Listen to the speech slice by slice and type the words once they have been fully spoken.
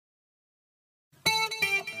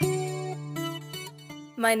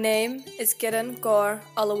My name is Kiran Kaur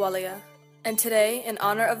Ahluwalia, and today, in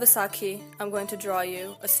honor of Vaisakhi, I'm going to draw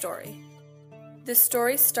you a story. This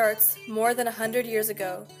story starts more than 100 years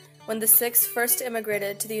ago, when the Sikhs first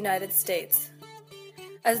immigrated to the United States.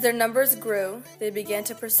 As their numbers grew, they began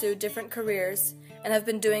to pursue different careers and have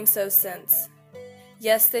been doing so since.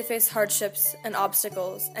 Yes, they faced hardships and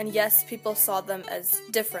obstacles, and yes, people saw them as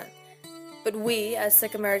different. But we, as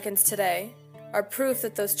Sikh Americans today, are proof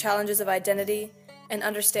that those challenges of identity and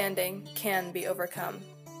understanding can be overcome.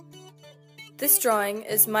 This drawing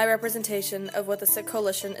is my representation of what the Sikh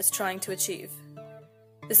Coalition is trying to achieve.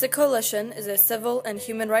 The Sikh Coalition is a civil and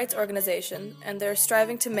human rights organization, and they're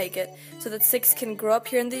striving to make it so that Sikhs can grow up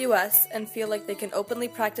here in the US and feel like they can openly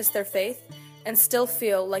practice their faith and still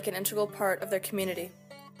feel like an integral part of their community.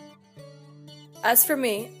 As for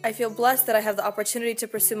me, I feel blessed that I have the opportunity to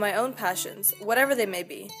pursue my own passions, whatever they may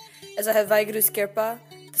be, as I have Vaheguru's Kirpa,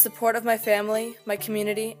 the support of my family, my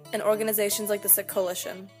community, and organizations like the Sikh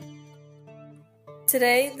Coalition.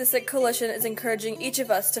 Today, the Sikh Coalition is encouraging each of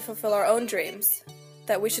us to fulfill our own dreams,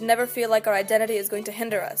 that we should never feel like our identity is going to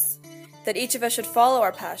hinder us, that each of us should follow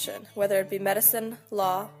our passion, whether it be medicine,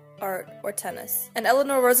 law, art, or tennis. And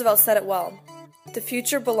Eleanor Roosevelt said it well, "The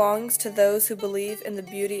future belongs to those who believe in the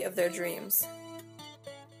beauty of their dreams."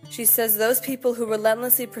 She says those people who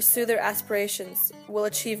relentlessly pursue their aspirations will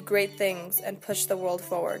achieve great things and push the world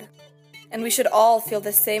forward. And we should all feel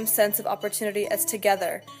the same sense of opportunity as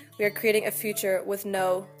together we are creating a future with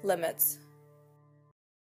no limits.